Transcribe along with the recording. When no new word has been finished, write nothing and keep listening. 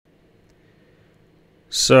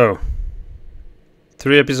So,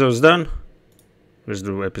 3 episodes done. Let's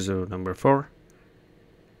do episode number 4.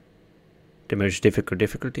 The most difficult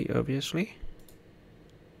difficulty, obviously.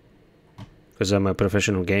 Because I'm a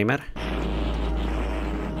professional gamer.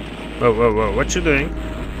 Whoa, whoa, whoa, what you doing?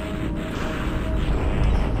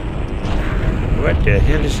 What the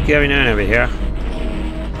hell is going on over here?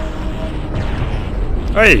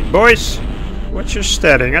 Hey, boys! What you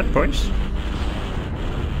staring at, boys?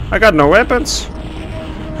 I got no weapons.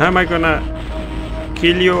 How am I gonna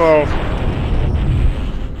kill you all?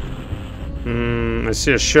 I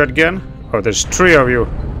see a shotgun. Oh, there's 3 of you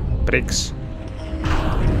pricks.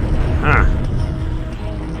 Ah.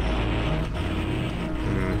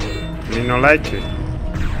 Me no like it.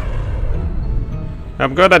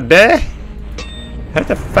 I'm gonna die? What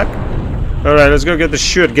the fuck? Alright, let's go get the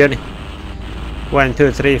shotgun. 1,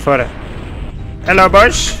 2, 3, 4. Hello,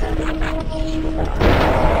 boys.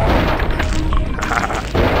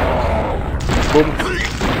 Boom.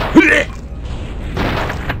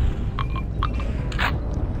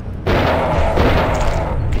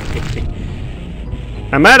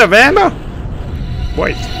 I'm out of ammo?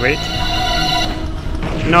 Wait.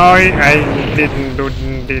 No, I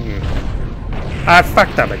didn't. I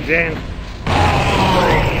fucked up again.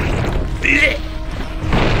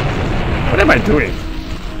 What am I doing?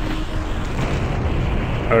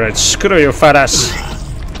 Alright, screw you, fat ass.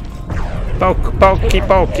 Pokey.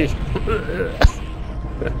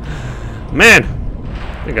 Man,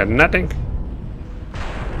 I got nothing.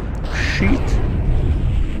 Shit.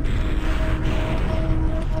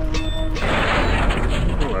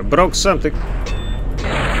 Oh, I broke something.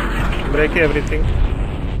 Break everything.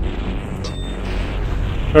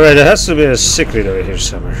 Alright, there has to be a secret over here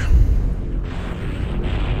somewhere.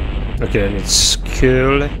 Okay, I need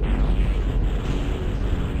skill.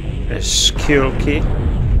 A skill key.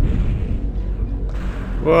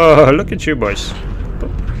 Whoa, look at you boys.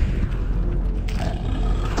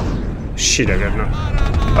 Shit, I got no.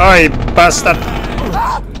 Oi, bastard!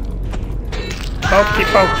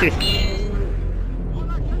 Pokey.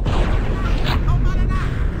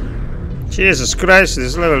 Jesus Christ,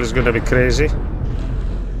 this level is gonna be crazy.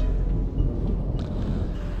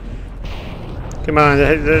 Come on,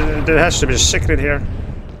 there has to be a secret here.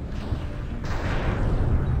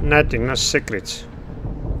 Nothing, no secrets.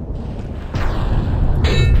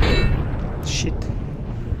 Shit.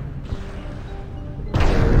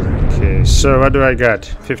 Okay, so what do I got?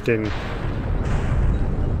 15.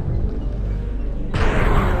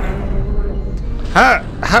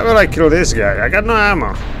 How will I kill this guy? I got no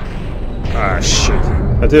ammo. Ah, shit.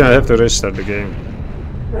 I think I have to restart the game.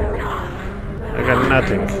 I got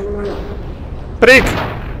nothing. Prick!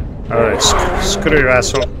 Alright, screw you,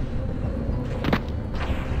 asshole.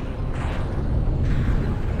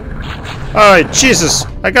 Oh, Jesus!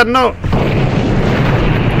 I got no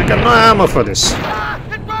ammo for this.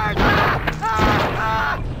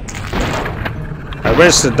 I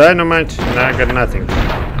wasted dynamite, now I got nothing.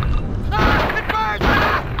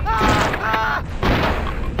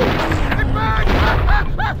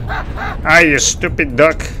 Ah, you stupid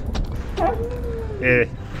duck.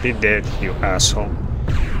 Be dead, you asshole.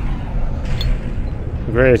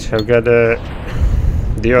 Great, I've got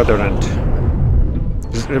deodorant.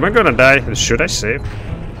 Am I gonna die? Should I save?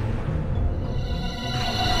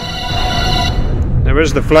 Now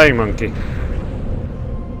where's the flying monkey?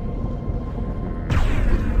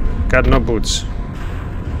 Got no boots.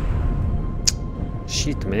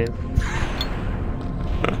 Shit, man.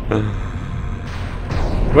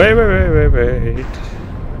 Wait.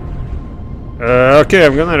 Okay,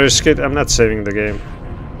 I'm gonna risk it. I'm not saving the game.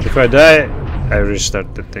 If I die, I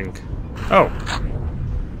restart the thing. Oh.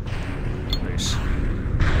 Nice.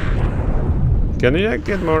 Can you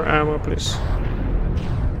get more ammo, please?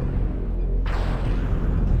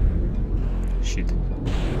 Shit.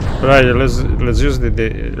 Right, let's use the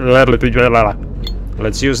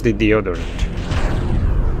deodorant.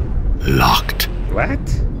 Locked. What?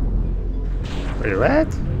 Wait, what?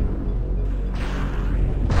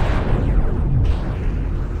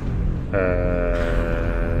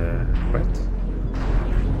 What?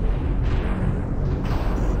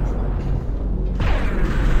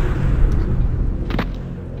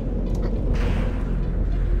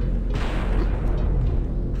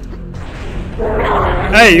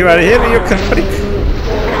 Hey, you are here, you can prick.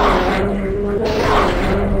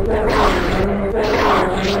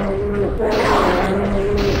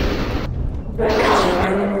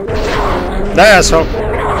 Die, asshole.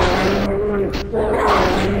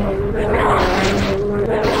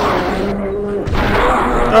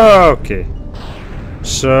 Okay.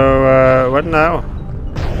 So, what now?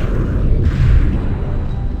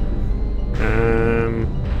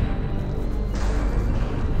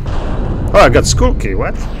 Oh, I got school key.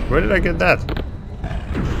 What? Where did I get that?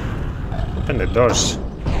 Open the doors.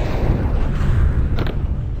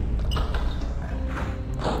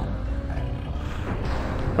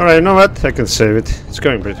 Alright, you know what? I can save it. It's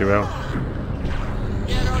going pretty well.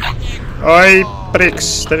 Oi,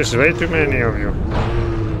 pricks! There's way too many of you.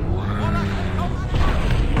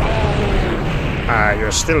 Ah,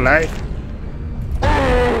 you're still alive?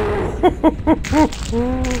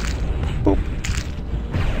 Boop.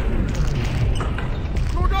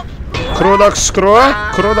 Crudok screw?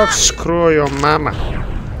 Crudok screw your mama.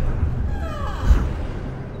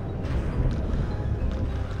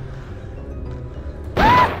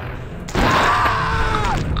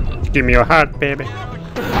 Give me your heart, baby.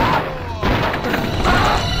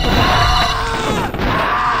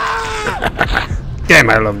 Damn,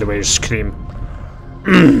 I love the way you scream.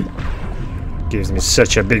 Gives me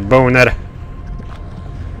such a big boner.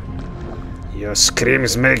 Your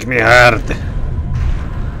screams make me hard.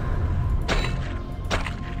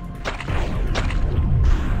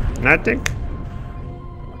 Nothing?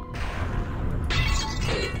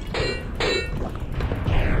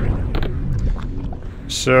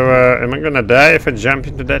 So, am I gonna die if I jump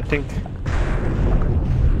into that thing?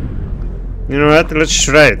 You know what? Let's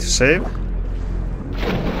try it. Save?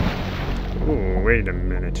 Ooh, wait a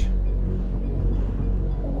minute.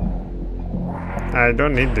 I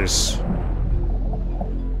don't need this.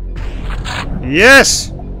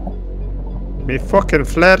 Yes! Me fucking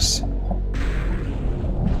flares.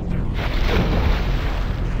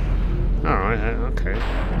 Oh, okay.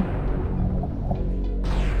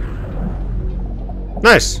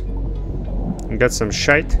 Nice! Got some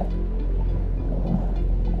shite.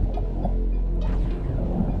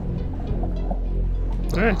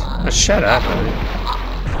 Alright, shut up.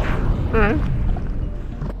 Alright.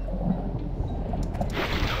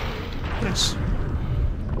 Nice.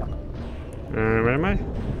 Where am I?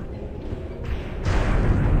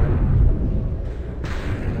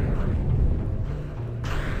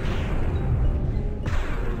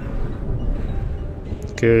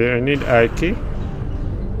 Okay, I need I key.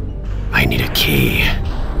 I need a key.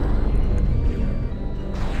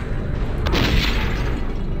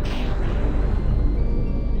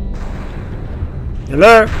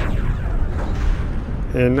 Hello?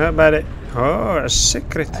 Hey, nobody. Oh, a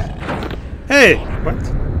secret. Hey, what?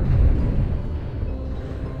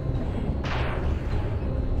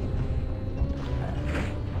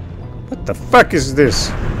 What the fuck is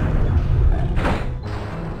this?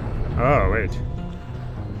 Oh, wait.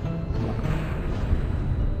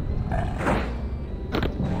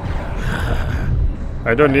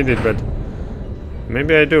 I don't need it, but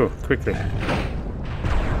maybe I do. Quickly.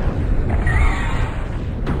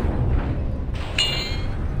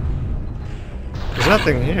 There's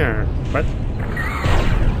nothing here. What?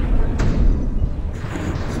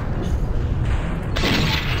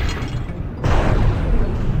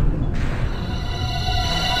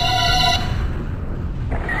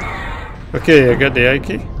 Okay, I got the I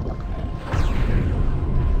key.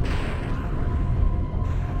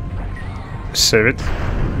 Save it.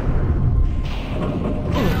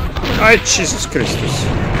 Ay, Jesus Christus.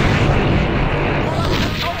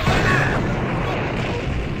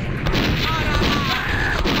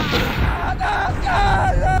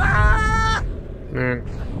 Man.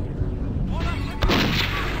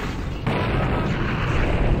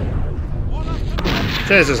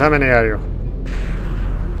 Jesus, how many are you?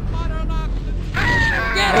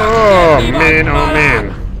 Oh man, oh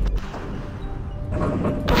man.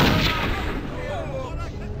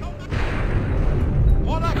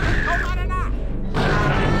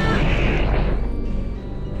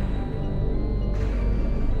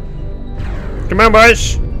 Come on,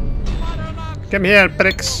 boys. Come here,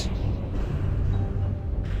 pricks.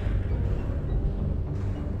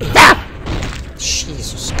 Ah!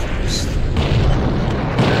 Jesus Christ.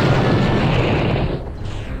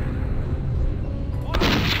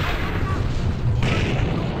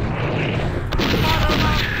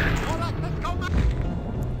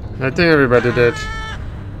 I think everybody did.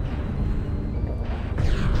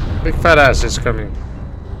 Big fat ass is coming.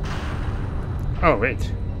 Oh, wait.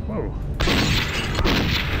 Whoa.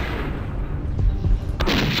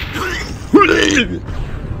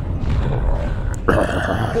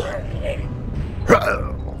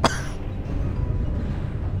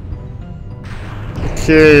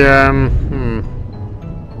 Okay,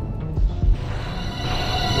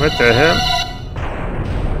 what the hell?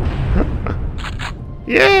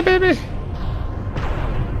 Yeah, baby!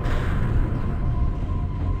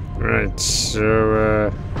 Right,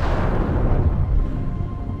 so,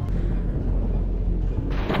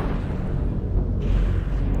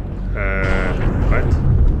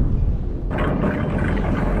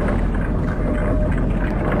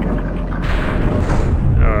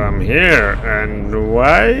 from here, and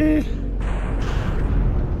why?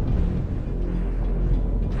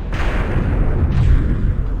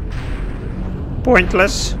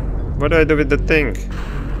 Pointless. What do I do with the thing?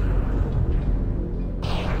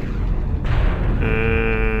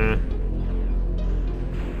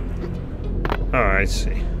 Oh, I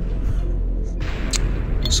see.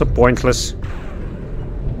 So pointless.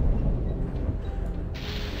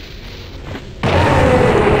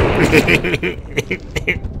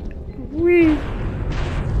 Whee!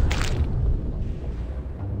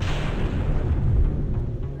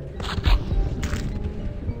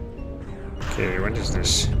 Okay, what is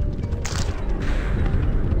this?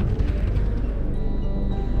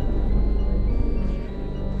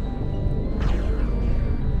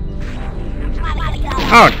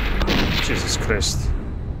 Oh, Jesus Christ.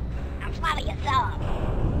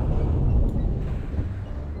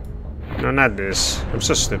 No, not this. I'm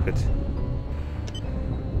so stupid.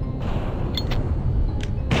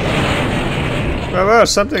 Well,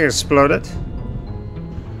 something exploded.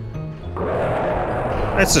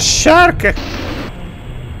 It's a shark!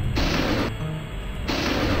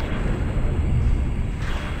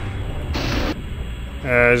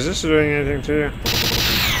 Is this doing anything to you?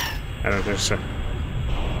 I don't think so.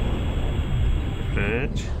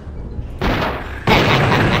 Right.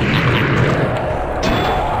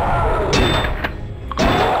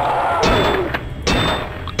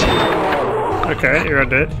 Okay, you're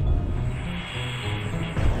dead.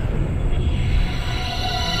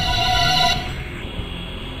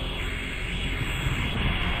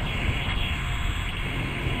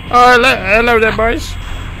 Oh, hello there, boys.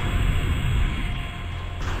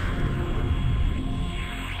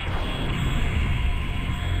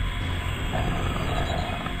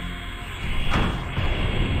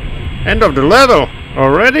 End of the level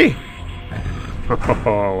already?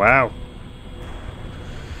 Oh, wow.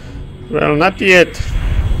 Well, not yet.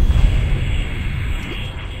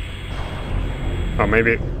 Oh,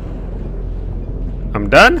 maybe I'm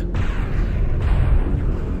done?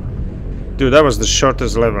 Dude, that was the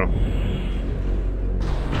shortest level.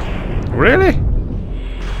 Really?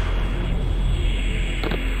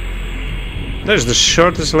 That's the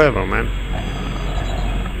shortest level, man.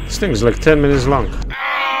 This thing is like 10 minutes long.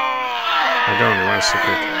 I don't want to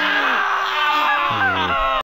secret.